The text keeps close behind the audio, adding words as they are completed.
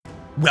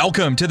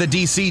Welcome to the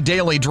DC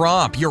Daily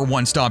Drop, your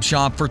one-stop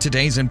shop for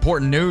today's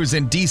important news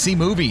in DC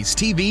movies,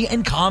 TV,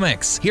 and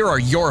comics. Here are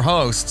your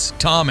hosts,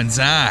 Tom and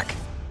Zach.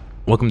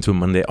 Welcome to a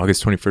Monday,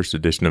 August 21st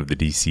edition of the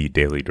DC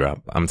Daily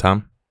Drop. I'm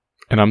Tom.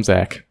 And I'm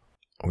Zach.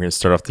 We're going to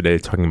start off today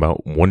talking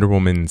about Wonder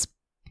Woman's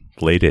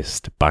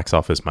latest box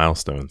office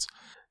milestones.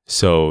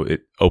 So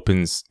it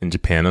opens in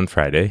Japan on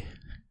Friday.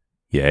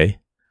 Yay.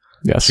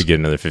 Yes. Should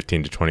get another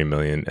 15 to 20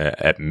 million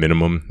at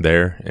minimum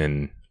there,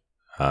 and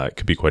it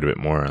could be quite a bit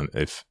more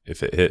if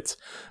it hits.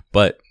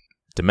 But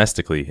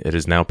domestically, it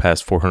has now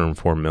passed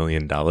 $404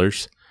 million,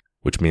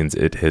 which means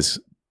it has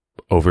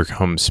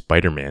overcome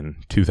Spider-Man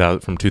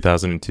from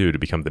 2002 to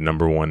become the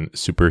number one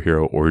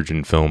superhero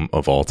origin film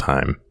of all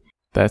time.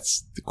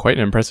 That's quite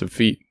an impressive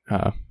feat.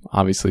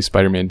 Obviously,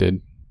 Spider-Man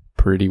did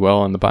pretty well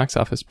on the box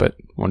office, but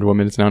Wonder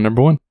Woman is now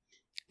number one.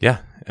 Yeah,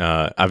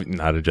 I've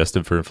not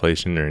adjusted for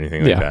inflation or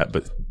anything like that,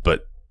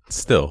 but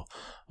still.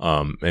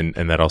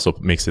 And that also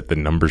makes it the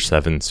number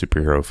 7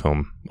 superhero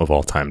film of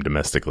all time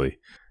domestically.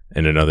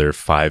 And another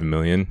 5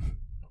 million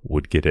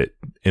would get it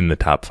in the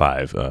top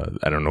 5.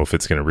 I don't know if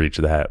it's going to reach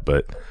that,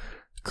 but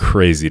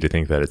crazy to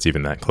think that it's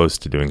even that close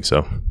to doing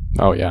so.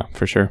 Oh, yeah,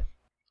 for sure.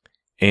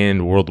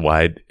 And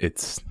worldwide,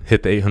 it's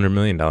hit the $800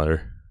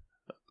 million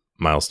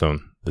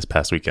milestone this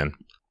past weekend.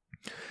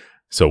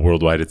 So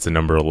worldwide, it's the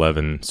number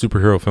 11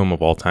 superhero film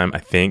of all time. I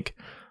think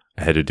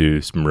I had to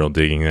do some real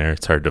digging there.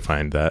 It's hard to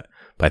find that.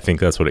 But I think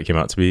that's what it came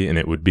out to be, and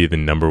it would be the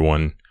number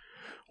one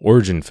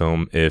origin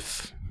film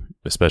if,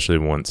 especially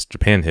once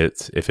Japan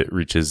hits, if it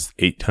reaches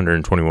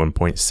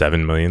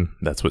 821.7 million.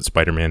 That's what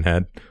Spider-Man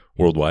had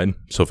worldwide.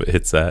 So if it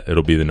hits that,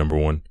 it'll be the number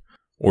one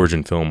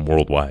origin film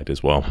worldwide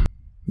as well.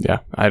 Yeah,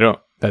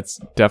 that's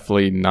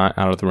definitely not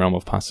out of the realm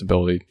of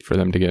possibility for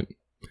them to get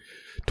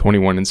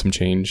 21 and some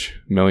change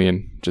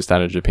million just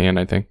out of Japan,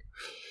 I think.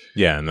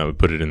 Yeah, and that would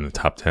put it in the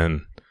top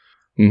 10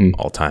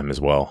 all time as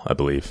well, I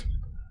believe.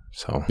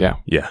 So,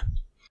 yeah.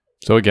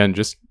 So again,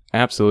 just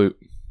absolute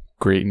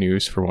great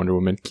news for Wonder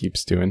Woman.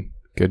 Keeps doing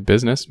good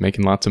business,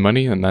 making lots of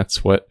money, and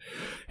that's what,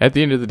 at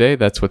the end of the day,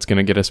 that's what's going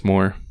to get us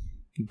more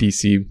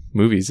DC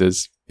movies,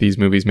 is these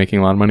movies making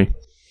a lot of money.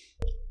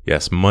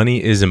 Yes,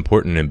 money is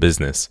important in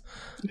business.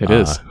 It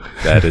is.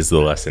 That is the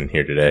lesson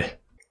here today.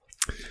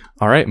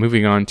 All right,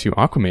 moving on to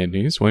Aquaman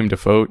news. Willem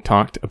Dafoe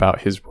talked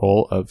about his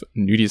role of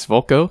Nudius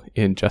Vulko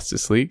in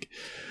Justice League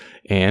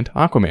and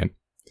Aquaman.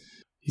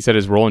 He said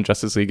his role in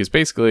Justice League is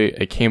basically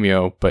a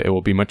cameo, but it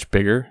will be much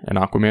bigger in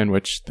Aquaman,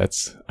 which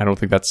I don't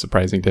think that's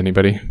surprising to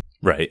anybody.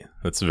 Right.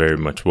 That's very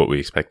much what we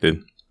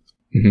expected.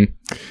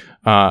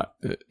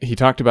 Mm-hmm. He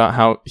talked about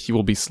how he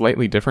will be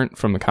slightly different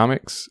from the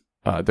comics.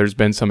 There's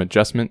been some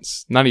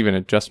adjustments, not even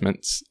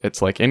adjustments.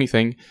 It's like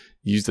anything,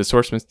 use the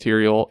source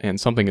material and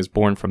something is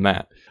born from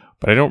that.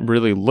 But I don't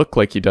really look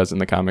like he does in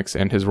the comics,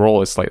 and his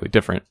role is slightly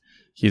different.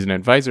 He's an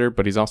advisor,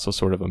 but he's also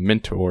sort of a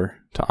mentor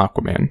to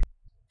Aquaman.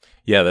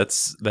 Yeah,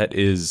 that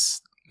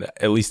is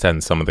at least on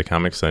some of the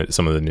comics,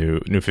 some of the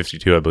new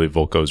 52, I believe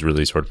Vulko is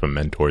really sort of a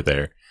mentor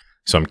there.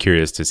 So I'm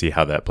curious to see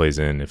how that plays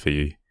in.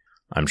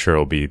 I'm sure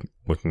I'll be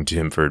looking to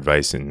him for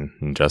advice in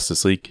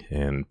Justice League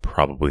and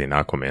probably in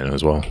Aquaman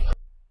as well.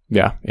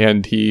 Yeah,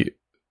 and in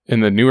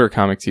the newer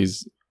comics,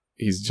 he's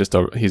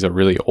a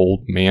really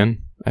old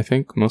man, I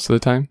think, most of the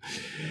time.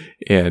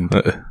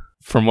 And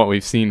from what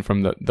we've seen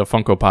from the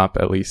Funko Pop,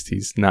 at least,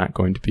 he's not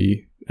going to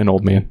be an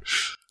old man.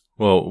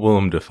 Well,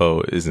 Willem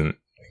Dafoe isn't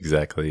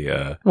exactly...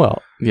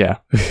 well, yeah.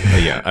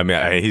 Yeah, I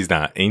mean, he's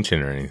not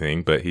ancient or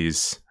anything, but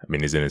he's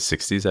in his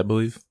 60s, I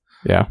believe.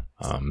 Yeah.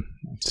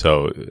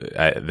 So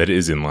that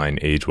is in line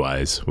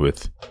age-wise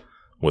with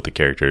what the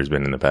character has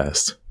been in the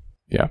past.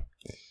 Yeah.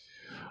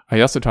 I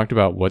also talked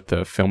about what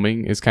the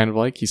filming is kind of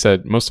like. He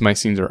said, most of my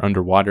scenes are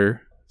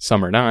underwater,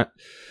 some are not.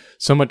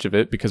 So much of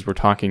it, because we're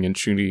talking and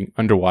shooting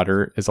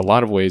underwater, is a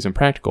lot of ways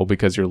impractical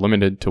because you're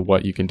limited to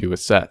what you can do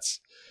with sets.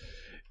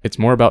 It's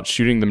more about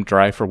shooting them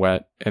dry for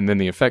wet, and then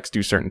the effects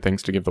do certain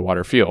things to give the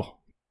water feel.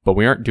 But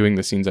we aren't doing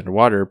the scenes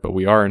underwater, but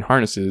we are in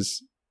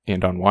harnesses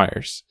and on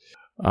wires.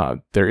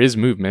 There is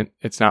movement.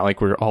 It's not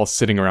like we're all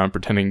sitting around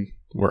pretending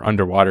we're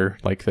underwater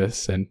like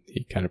this, and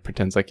he kind of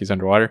pretends like he's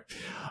underwater.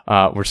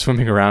 We're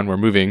swimming around, we're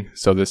moving,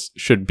 so this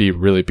should be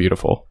really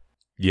beautiful.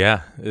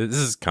 Yeah, this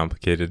is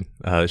complicated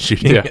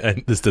shooting. Yeah.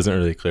 This doesn't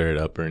really clear it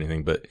up or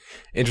anything, but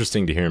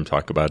interesting to hear him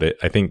talk about it.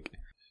 I think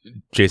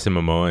Jason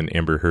Momoa and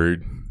Amber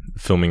Heard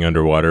filming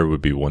underwater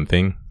would be one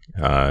thing,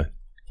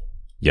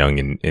 young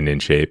and in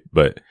shape,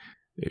 but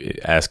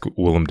ask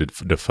Willem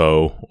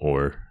Dafoe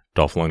or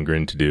Dolph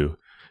Lundgren to do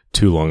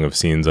too long of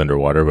scenes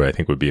underwater, but I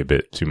think would be a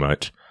bit too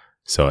much.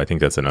 So I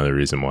think that's another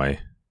reason why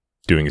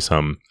doing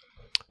some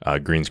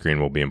green screen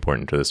will be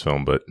important to this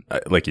film. But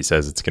like he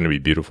says, it's going to be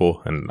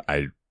beautiful, and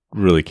I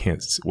really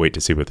can't wait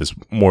to see what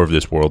more of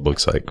this world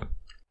looks like.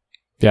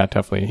 Yeah,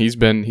 definitely. He's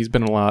been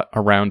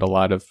around a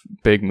lot of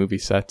big movie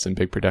sets and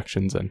big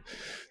productions, and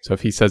so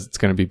if he says it's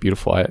going to be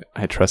beautiful,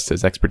 I trust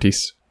his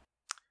expertise.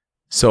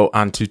 So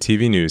on to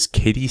TV news.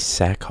 Katie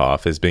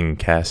Sackhoff has been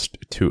cast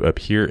to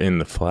appear in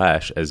The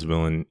Flash as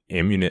villain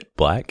Amunet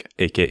Black,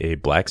 aka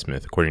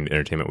Blacksmith, according to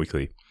Entertainment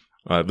Weekly.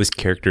 This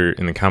character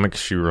in the comics,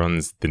 she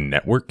runs the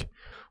Network,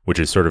 which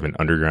is sort of an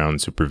underground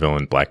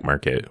supervillain black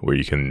market where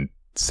you can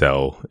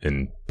sell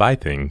and buy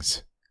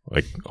things,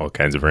 like all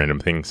kinds of random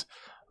things.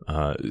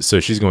 So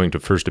she's going to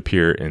first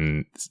appear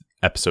in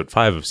episode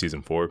 5 of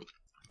season 4,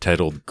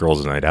 titled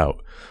Girls' Night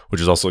Out, which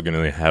is also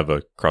going to have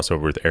a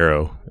crossover with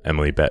Arrow.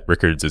 Emily Bett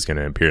Rickards is going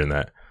to appear in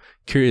that.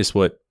 Curious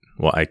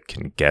I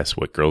can guess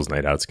what Girls'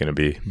 Night Out's going to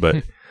be,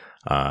 but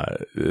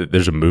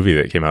there's a movie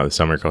that came out this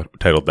summer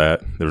titled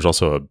that. There was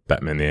also a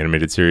Batman the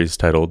Animated Series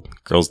titled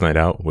Girls' Night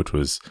Out, which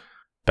was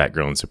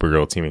Batgirl and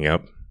Supergirl teaming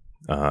up.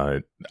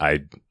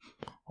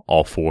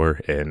 All for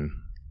and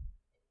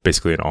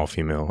basically an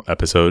all-female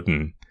episode,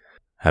 and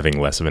having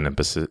less of an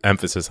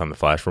emphasis on the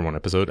Flash for one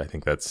episode. I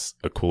think that's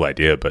a cool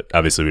idea, but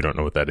obviously we don't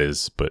know what that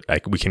is, but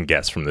we can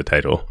guess from the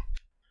title.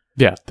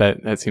 Yeah,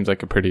 that seems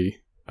like a pretty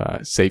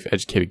safe,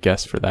 educated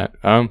guess for that.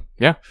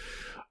 Yeah,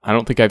 I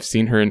don't think I've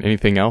seen her in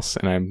anything else,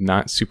 and I'm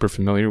not super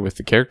familiar with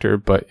the character,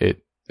 but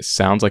it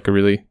sounds like a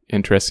really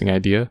interesting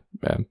idea,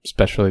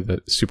 especially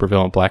the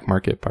supervillain black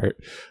market part.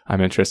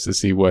 I'm interested to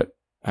see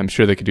I'm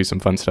sure they could do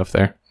some fun stuff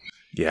there.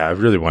 Yeah, I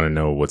really want to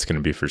know what's going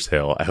to be for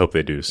sale. I hope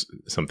they do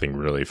something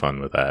really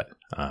fun with that.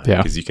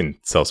 Because you can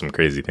sell some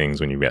crazy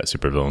things when you've got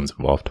supervillains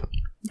involved.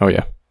 Oh,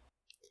 yeah.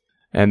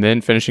 And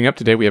then finishing up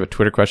today, we have a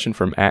Twitter question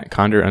from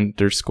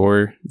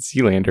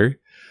 @Condor_Zealander.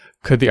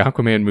 Could the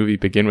Aquaman movie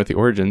begin with the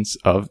origins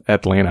of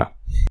Atlanta?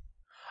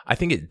 I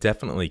think it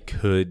definitely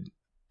could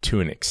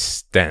to an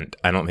extent.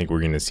 I don't think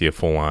we're going to see a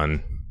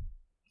full-on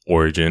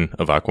origin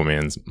of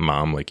Aquaman's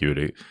mom like you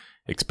would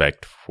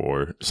expect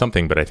for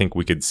something, but I think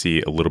we could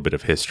see a little bit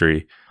of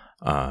history.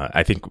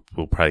 I think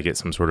we'll probably get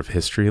some sort of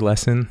history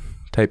lesson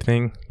type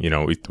thing.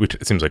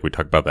 It seems like we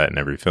talk about that in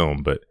every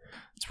film, but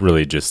it's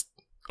really just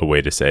a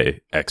way to say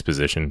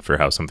exposition for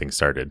how something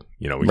started.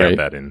 We got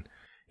that in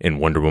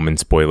Wonder Woman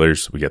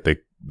spoilers. We got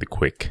the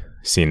quick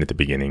scene at the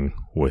beginning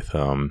with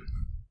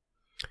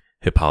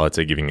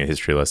Hippolyta giving a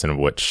history lesson of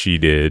what she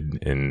did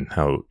and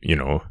how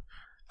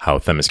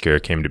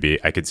Themyscira came to be.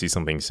 I could see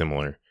something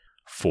similar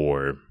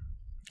for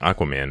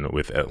Aquaman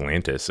with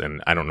Atlantis,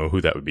 and I don't know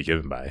who that would be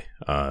given by.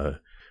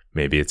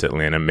 Maybe it's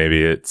Atlanta,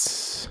 maybe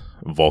it's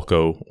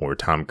Vulko or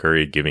Tom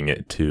Curry giving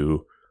it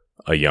to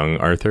a young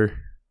Arthur.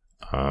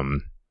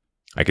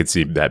 I could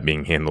see that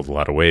being handled a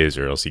lot of ways,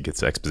 or else he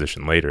gets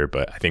exposition later,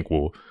 but I think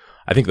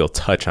they'll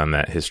touch on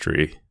that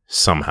history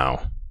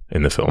somehow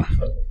in the film.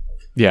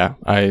 Yeah,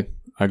 I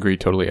agree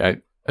totally.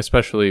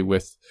 Especially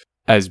with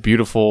as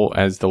beautiful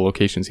as the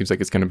location seems like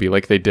it's going to be,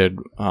 like they did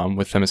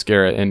with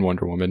Themyscira in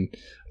Wonder Woman.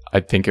 I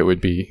think it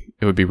would be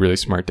really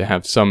smart to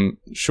have some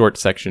short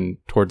section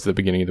towards the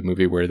beginning of the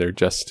movie where they're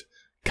just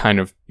kind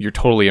of, you're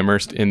totally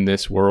immersed in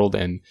this world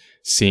and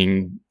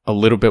seeing a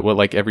little bit what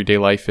like everyday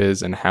life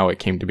is and how it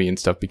came to be and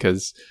stuff,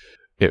 because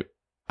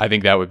I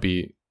think that would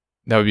be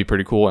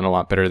pretty cool and a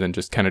lot better than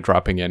just kind of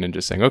dropping in and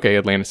just saying, okay,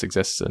 Atlantis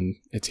exists and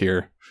it's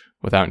here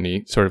without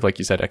any sort of, like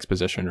you said,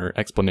 exposition or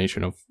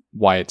explanation of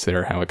why it's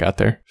there, how it got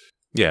there.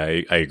 Yeah,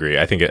 I agree.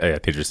 I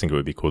just think it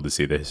would be cool to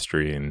see the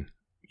history and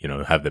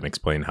have them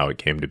explain how it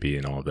came to be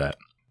and all of that.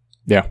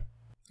 Yeah.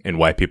 And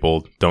why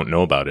people don't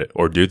know about it,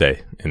 or do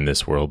they in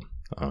this world?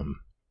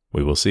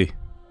 We will see.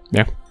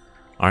 Yeah.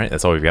 All right,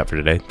 that's all we've got for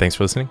today. Thanks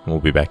for listening. We'll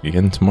be back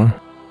again tomorrow.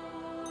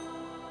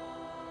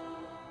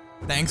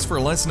 Thanks for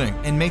listening,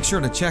 and make sure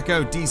to check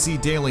out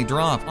DC Daily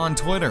Drop on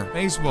Twitter,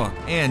 Facebook,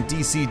 and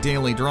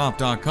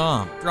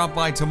DCDailyDrop.com. Drop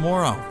by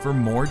tomorrow for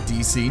more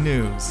DC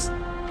news.